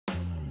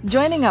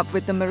Joining up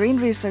with the Marine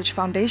Research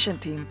Foundation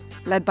team,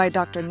 led by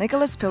Dr.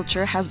 Nicholas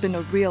Pilcher, has been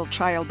a real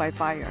trial by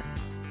fire.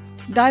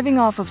 Diving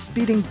off of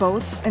speeding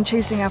boats and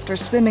chasing after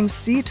swimming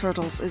sea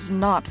turtles is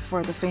not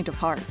for the faint of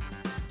heart.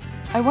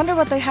 I wonder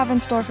what they have in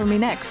store for me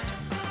next.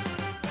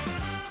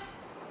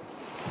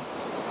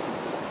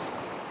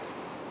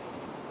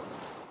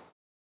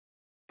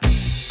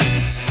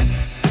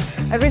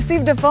 I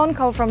received a phone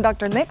call from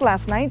Dr. Nick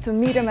last night to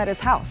meet him at his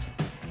house.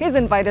 He's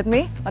invited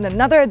me on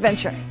another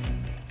adventure.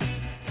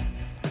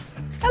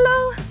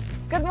 Hello,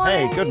 good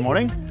morning. Hey, good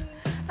morning.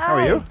 Hi. How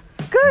are you?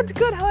 Good,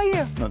 good, how are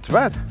you? Not too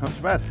bad, not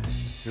too bad.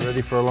 You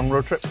ready for a long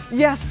road trip?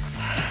 Yes.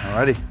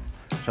 Alrighty,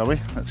 shall we?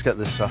 Let's get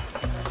this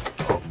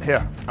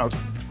here, out.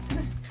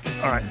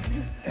 Alright,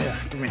 here,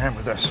 give me a hand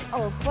with this.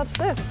 Oh, what's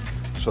this?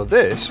 So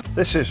this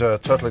is a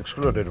Turtle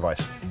Excluder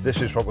Device.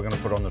 This is what we're going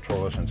to put on the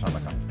trawlers in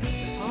Sandakan.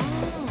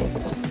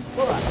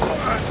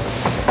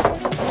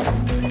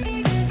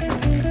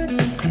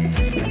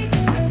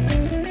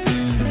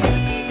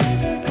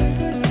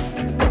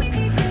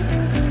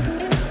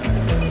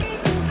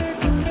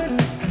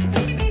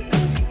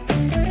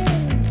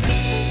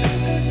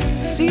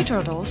 Sea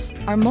turtles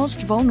are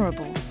most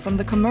vulnerable from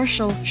the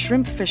commercial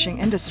shrimp fishing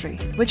industry,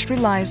 which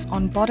relies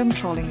on bottom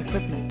trawling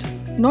equipment.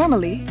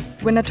 Normally,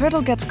 when a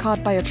turtle gets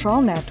caught by a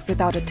trawl net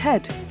without a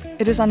TED,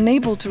 it is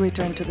unable to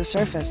return to the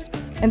surface.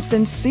 And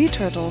since sea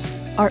turtles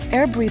are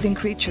air-breathing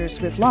creatures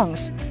with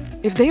lungs,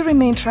 if they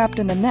remain trapped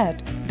in the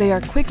net, they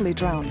are quickly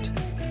drowned.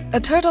 A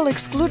Turtle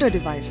Excluder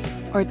Device,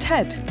 or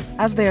TED,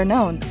 as they are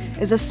known,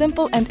 is a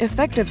simple and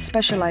effective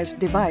specialized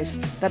device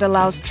that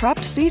allows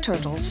trapped sea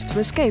turtles to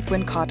escape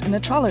when caught in a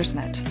trawler's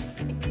net.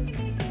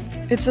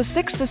 It's a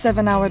 6 to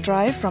 7 hour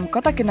drive from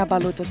Kota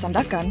Kinabalu to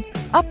Sandakan,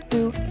 up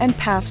to and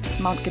past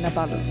Mount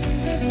Kinabalu.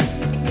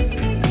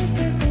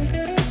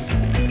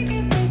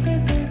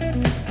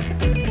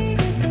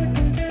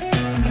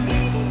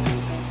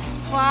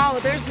 Wow,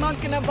 there's Mount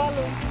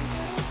Kinabalu.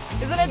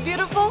 Isn't it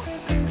beautiful?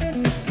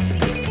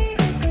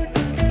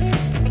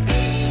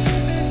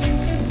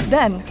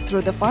 Then,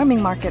 through the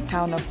farming market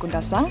town of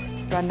Kundasang,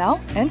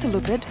 Ranau and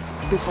Telupid,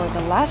 before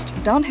the last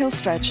downhill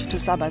stretch to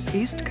Sabah's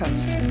east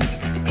coast.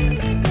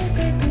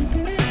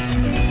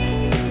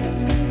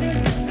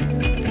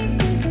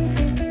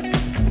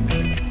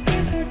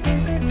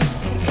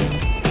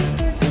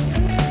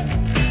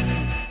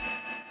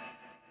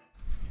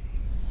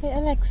 Hey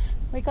Alex,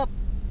 wake up.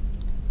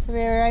 So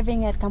we're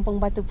arriving at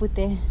Kampung Batu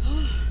Putih.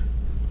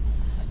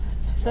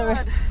 So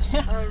a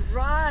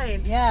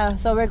ride! Yeah,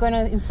 so we're going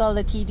to install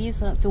the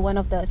TDs to one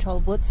of the trawl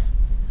boats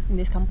in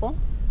this kampung.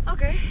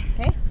 Okay.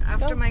 Okay.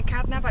 After my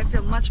cat nap, I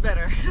feel much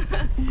better.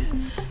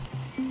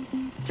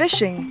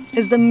 Fishing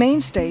is the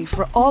mainstay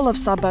for all of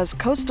Sabah's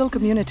coastal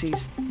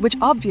communities, which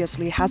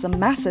obviously has a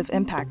massive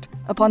impact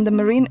upon the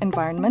marine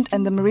environment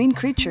and the marine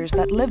creatures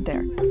that live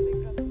there.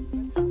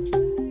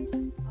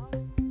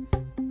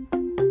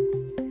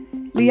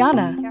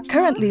 Liyana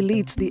currently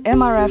leads the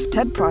MRF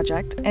TED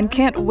project and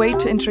can't wait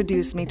to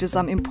introduce me to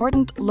some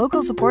important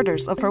local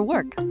supporters of her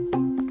work.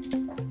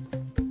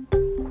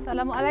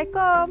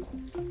 Assalamualaikum.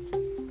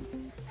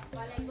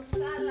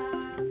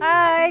 Waalaikumsalam.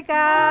 Hai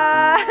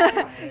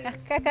Kak.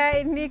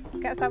 Kakak ini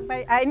Kak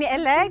Sabah. Ini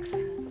Alex,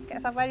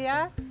 Kak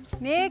Sabaria,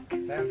 Nick.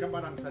 Saya akan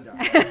barang saja.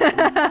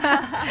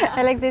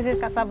 Alex, this is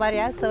Kak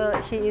Sabaria. So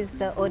she is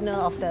the owner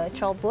of the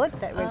trawl boat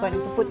that we're going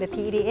to put the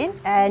TED in,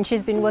 and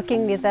she's been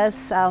working with us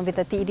with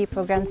the TED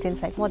program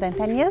since like more than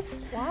 10 years.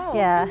 Wow.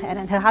 Yeah,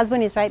 and her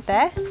husband is right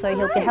there, so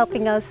he'll be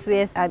helping us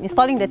with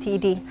installing the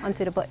TED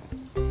onto the boat.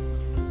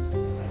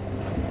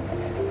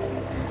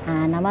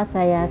 Nama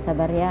saya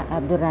Sabaria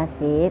Abdul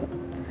Rashid,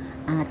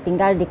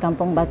 tinggal di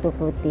Kampung Batu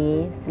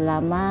Putih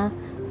selama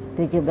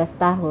 17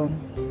 tahun.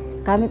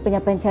 Kami punya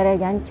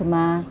pencarian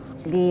cuma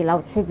di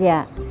laut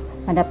saja.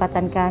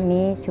 Pendapatan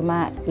kami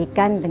cuma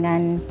ikan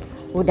dengan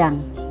udang.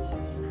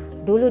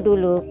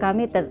 Dulu-dulu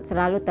kami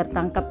selalu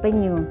tertangkap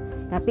penyu,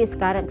 tapi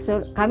sekarang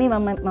kami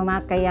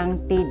memakai yang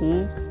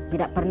TED,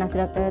 tidak pernah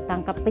sudah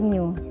tertangkap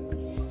penyu.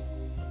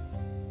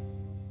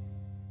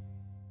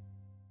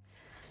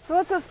 So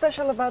what's so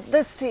special about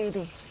this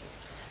TED?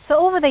 So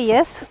over the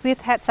years,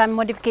 we've had some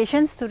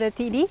modifications to the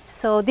TED.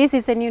 So this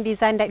is a new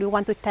design that we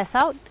want to test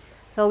out.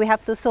 So we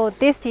have to sew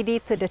this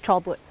TED to the trawl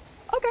boat.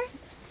 Okay.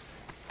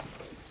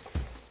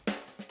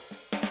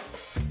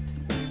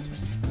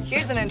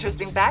 Here's an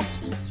interesting fact.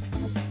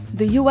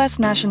 The U.S.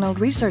 National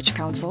Research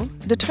Council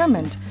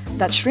determined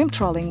that shrimp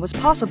trawling was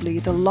possibly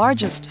the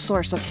largest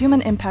source of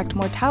human impact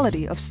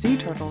mortality of sea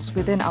turtles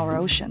within our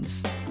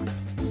oceans.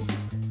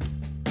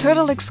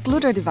 Turtle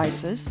Excluder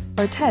Devices,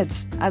 or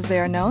TEDs as they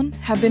are known,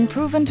 have been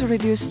proven to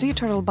reduce sea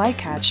turtle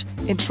bycatch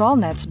in trawl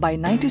nets by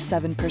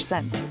 97%.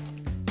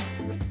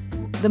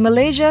 The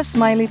Malaysia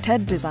Smiley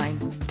TED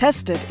design,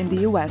 tested in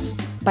the US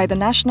by the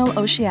National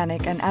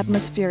Oceanic and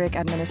Atmospheric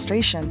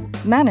Administration,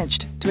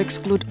 managed to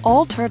exclude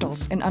all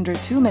turtles in under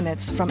 2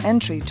 minutes from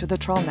entry to the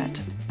trawl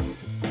net.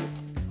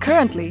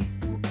 Currently,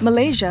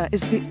 Malaysia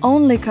is the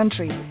only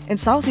country in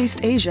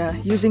Southeast Asia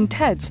using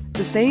TEDs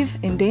to save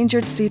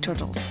endangered sea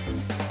turtles.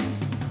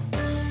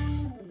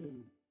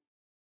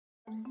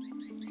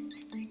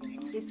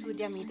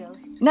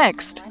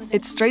 Next,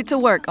 it's straight to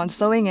work on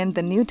sewing in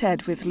the new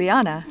Ted with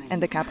Liyana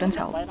and the captain's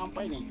help.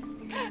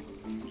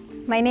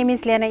 My name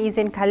is Liyana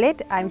Izin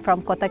Khalid. I'm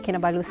from Kota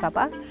Kinabalu,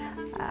 Sabah.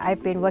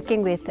 I've been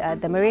working with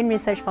the Marine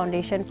Research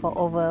Foundation for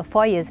over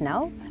 4 years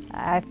now.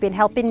 I've been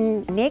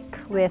helping Nick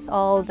with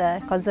all the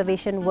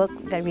conservation work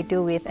that we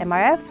do with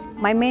MRF.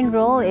 My main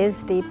role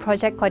is the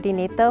project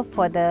coordinator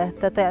for the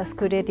Turtle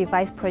Excluder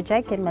Device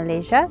project in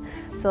Malaysia.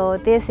 So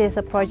this is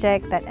a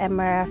project that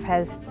MRF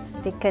has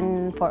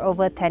taken for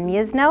over 10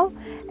 years now,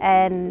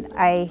 and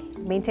I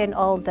maintain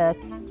all the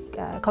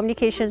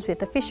communications with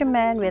the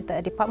Fisherman, with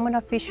the Department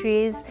of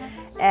Fisheries,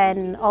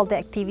 and all the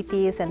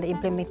activities and the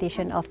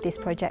implementation of this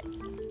project.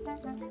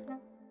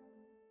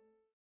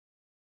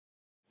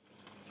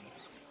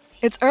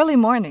 It's early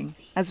morning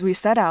as we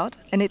set out,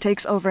 and it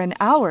takes over an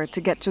hour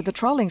to get to the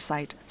trawling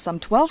site, some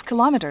 12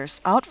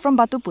 kilometers out from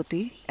Batu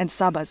Putih and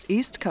Sabah's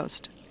east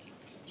coast.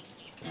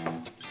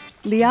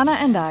 Liyana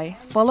and I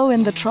follow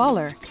in the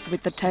trawler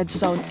with the Ted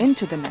sewn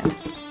into the net,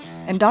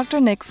 and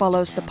Dr. Nick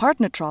follows the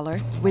partner trawler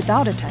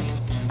without a Ted,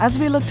 as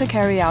we look to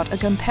carry out a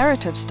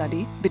comparative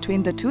study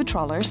between the two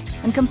trawlers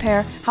and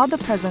compare how the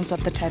presence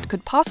of the Ted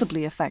could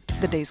possibly affect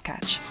the day's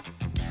catch.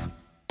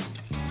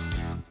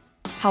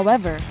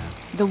 However,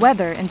 the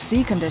weather and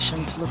sea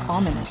conditions look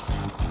ominous.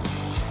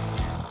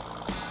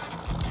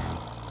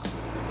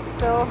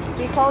 So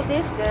we call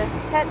this the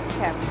Ted's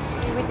Camp.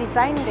 We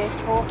designed this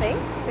whole thing.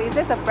 So it's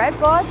just a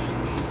breadboard,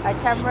 a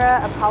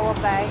camera, a power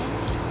bank,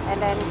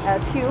 and then a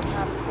tube.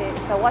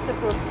 It's a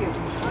waterproof tube.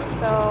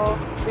 So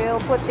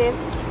we'll put this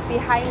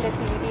behind the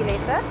TED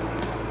later,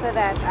 so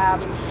that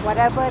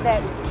whatever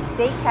that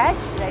they catch,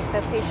 like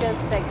the fishes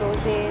that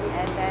goes in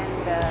and then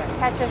the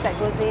catches that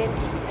goes in,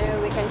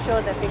 we can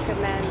show the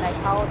fishermen like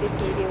how this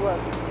TED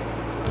works.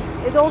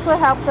 It also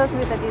helps us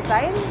with the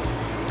design.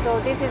 So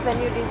this is a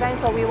new design,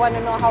 so we want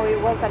to know how it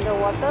works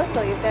underwater.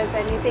 So if there's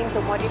anything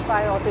to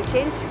modify or to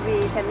change,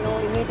 we can know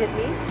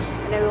immediately,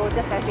 and then we will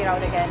just test it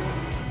out again.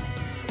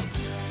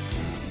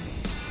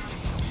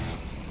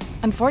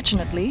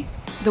 Unfortunately,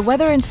 the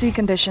weather and sea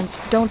conditions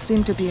don't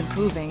seem to be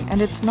improving, and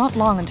it's not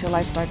long until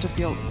I start to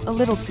feel a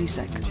little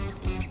seasick.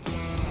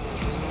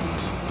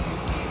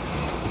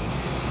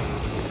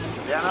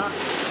 Liyana,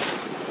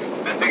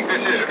 I think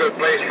this is a good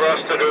place for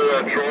us to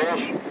do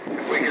trawls.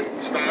 If we can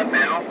start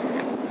now.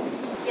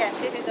 Yeah,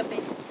 this is the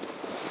place.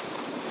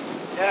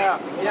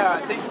 Yeah,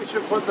 I think we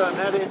should put the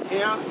net in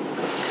here.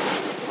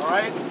 All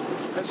right,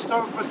 let's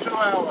start for 2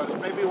 hours,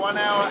 maybe 1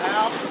 hour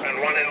out. And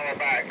 1 hour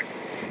back.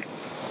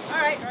 All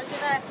right, roger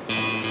that.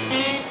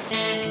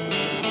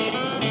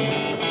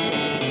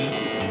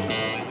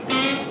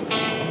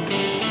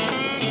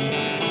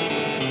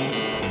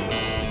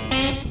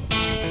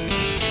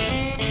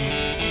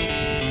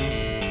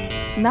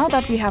 Now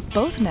that we have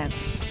both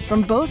nets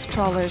from both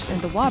trawlers in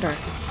the water,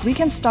 we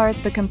can start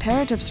the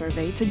comparative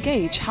survey to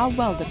gauge how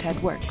well the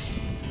Ted works.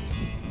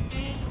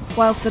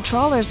 Whilst the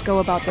trawlers go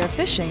about their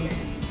fishing,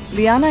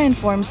 Liyana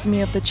informs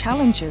me of the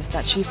challenges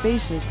that she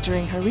faces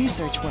during her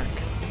research work.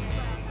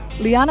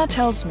 Liyana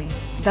tells me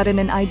that in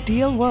an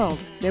ideal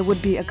world, there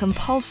would be a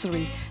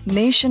compulsory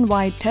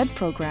nationwide Ted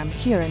program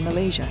here in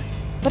Malaysia.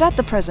 But at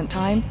the present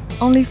time,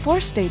 only 4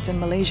 states in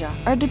Malaysia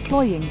are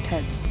deploying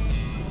Teds.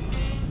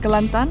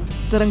 Kelantan,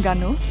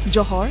 Terengganu,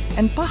 Johor,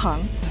 and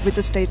Pahang, with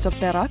the states of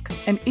Perak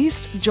and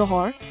East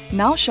Johor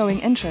now showing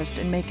interest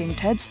in making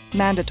Teds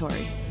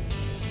mandatory.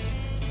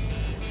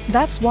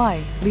 That's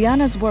why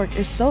Liyana's work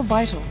is so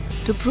vital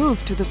to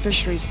prove to the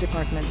fisheries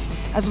departments,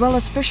 as well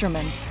as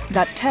fishermen,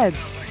 that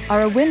Teds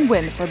are a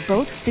win-win for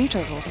both sea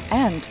turtles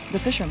and the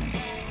fishermen.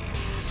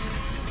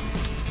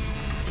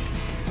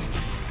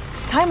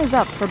 Time is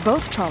up for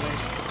both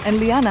trawlers, and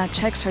Liyana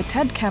checks her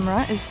Ted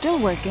camera is still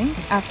working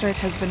after it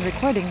has been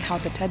recording how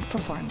the Ted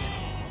performed.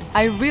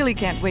 I really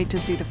can't wait to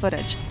see the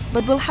footage,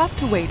 but we'll have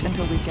to wait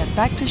until we get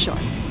back to shore.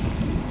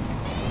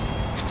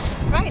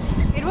 Right,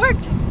 it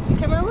worked. The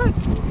camera worked.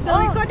 Still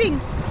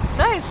recording.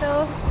 Nice!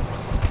 So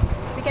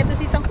we get to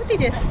see some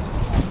footages.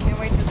 Can't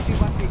wait to see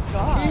what we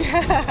got.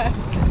 Yeah.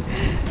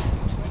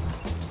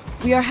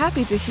 We are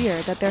happy to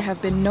hear that there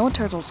have been no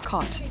turtles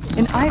caught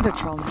in either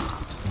trawl net,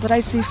 but I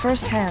see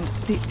firsthand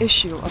the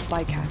issue of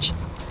bycatch,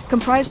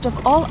 comprised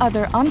of all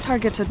other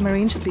untargeted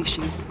marine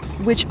species,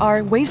 which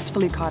are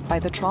wastefully caught by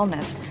the trawl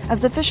nets as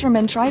the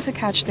fishermen try to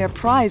catch their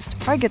prized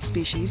target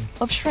species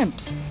of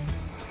shrimps.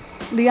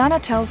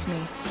 Liyana tells me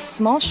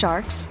small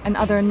sharks and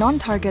other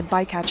non-target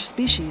bycatch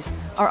species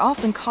are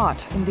often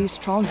caught in these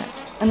trawl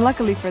nets, and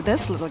luckily for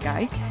this little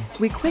guy,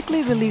 we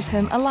quickly release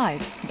him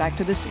alive back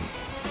to the sea.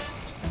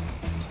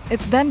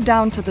 It's then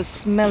down to the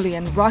smelly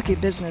and rocky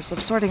business of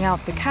sorting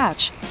out the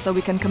catch so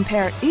we can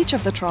compare each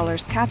of the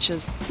trawler's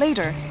catches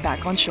later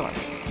back on shore.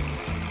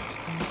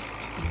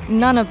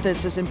 None of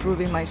this is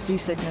improving my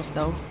seasickness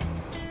though.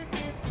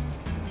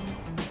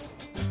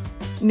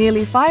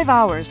 Nearly 5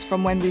 hours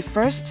from when we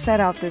first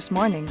set out this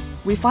morning,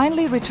 we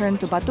finally return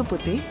to Batu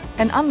Putih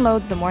and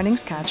unload the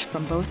morning's catch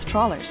from both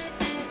trawlers.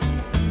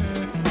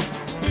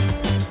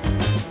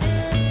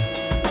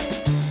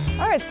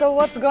 So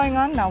what's going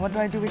on now? What do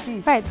I do with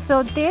these? Right,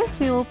 so this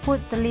we will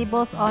put the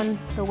labels on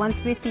the ones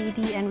with TED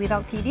and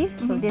without TED.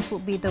 So this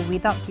would be the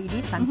without TED,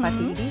 tanpa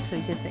TED. So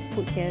you just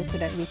put here so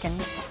that we can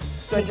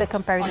make the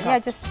comparison. Yeah,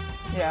 just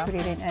put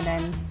it in and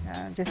then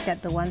just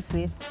get the ones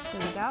with the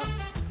without,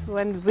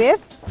 one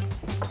with,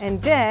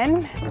 and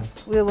then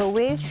we will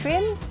weigh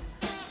shrimps,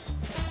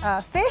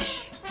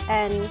 fish,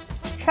 and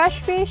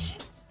trash fish.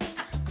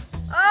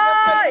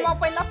 Ay!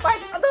 5.8.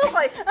 Aduh,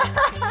 boy!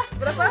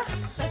 Berapa?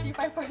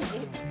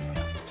 35.8.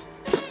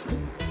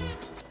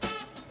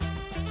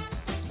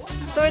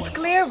 So it's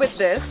clear with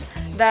this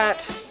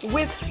that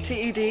with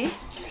TED,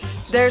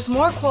 there's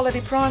more quality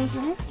prawns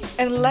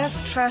and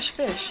less trash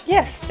fish.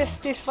 Yes,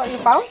 this is what we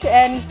found,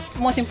 and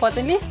most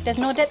importantly, there's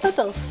no dead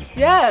turtles.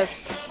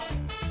 Yes!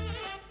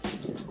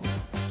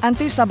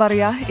 Auntie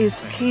Sabaria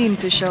is keen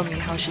to show me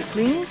how she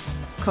cleans,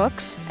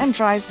 cooks, and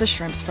dries the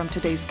shrimps from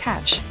today's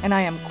catch, and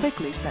I am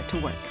quickly set to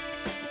work.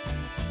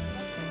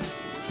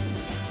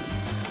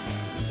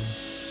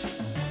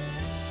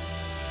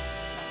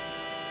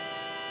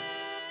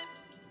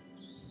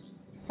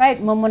 Right,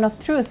 moment of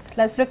truth.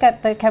 Let's look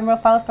at the camera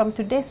files from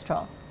today's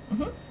trawl.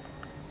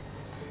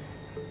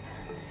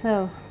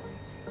 So,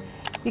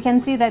 you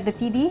can see that the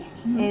TD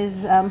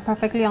is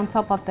perfectly on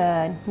top of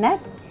the net.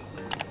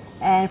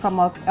 And from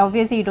our,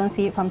 obviously you don't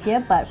see it from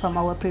here, but from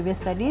our previous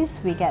studies,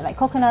 we get like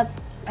coconuts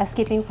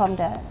escaping from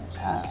the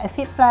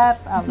escape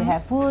flap. We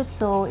have wood,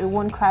 so it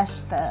won't crash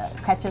the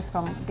catches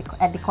from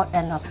at the cord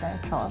end of the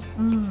trawl.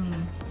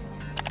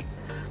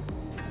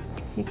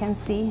 You can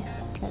see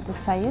that the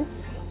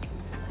tires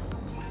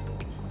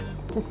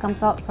just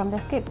comes out from the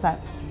escape flap.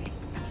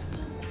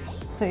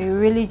 So it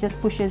really just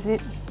pushes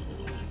it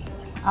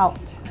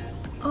out.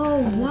 Oh,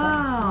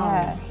 wow!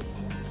 Yeah.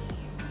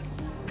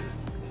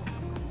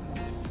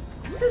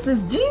 This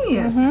is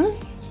genius!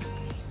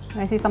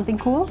 I see something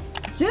cool?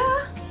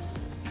 Yeah!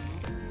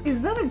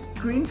 Is that a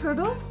green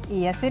turtle?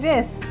 Yes, it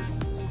is.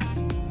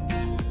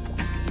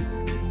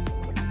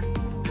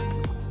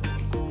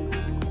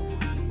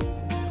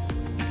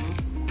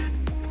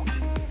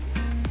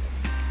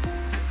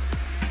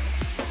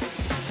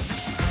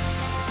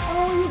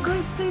 Oh, you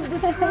guys saved a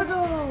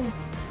turtle!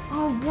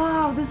 Oh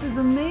wow, this is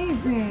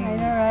amazing! I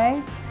know,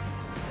 right?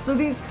 So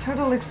these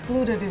Turtle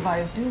Excluder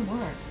Devices do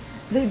work.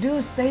 They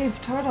do save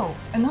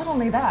turtles, and not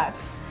only that,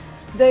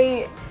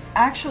 they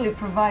actually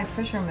provide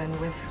fishermen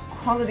with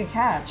quality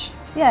catch.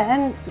 Yeah,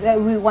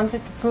 and we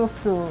wanted to prove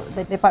to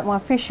the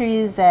Department of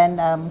Fisheries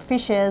and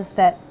Fishers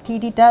that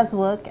TD does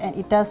work and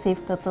it does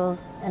save turtles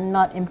and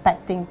not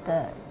impacting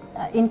the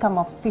income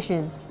of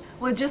fishers.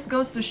 Well, it just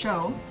goes to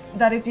show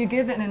that if you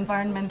give an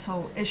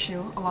environmental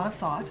issue a lot of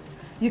thought,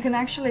 you can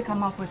actually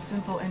come up with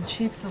simple and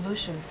cheap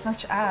solutions,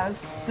 such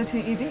as the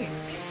TED.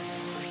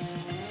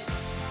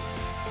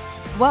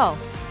 Well,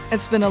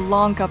 it's been a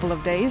long couple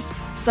of days,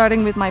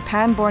 starting with my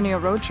Borneo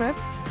road trip,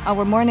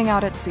 our morning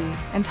out at sea,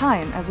 and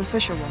time as a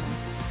fisherwoman.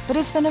 But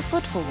it's been a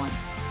fruitful one,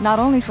 not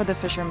only for the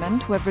fishermen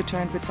who have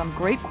returned with some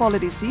great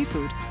quality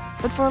seafood,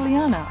 but for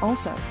Liyana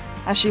also,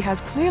 as she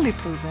has clearly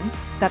proven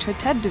that her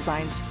TED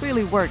designs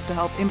really work to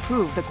help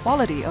improve the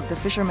quality of the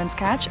fishermen's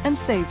catch and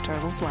save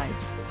turtles'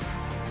 lives.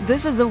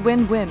 This is a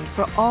win-win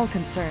for all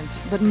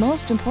concerned, but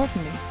most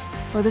importantly,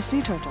 for the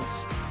sea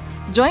turtles.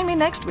 Join me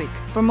next week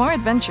for more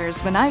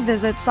adventures when I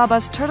visit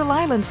Sabah's Turtle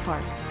Islands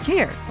Park,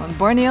 here on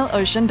Borneo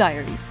Ocean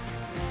Diaries.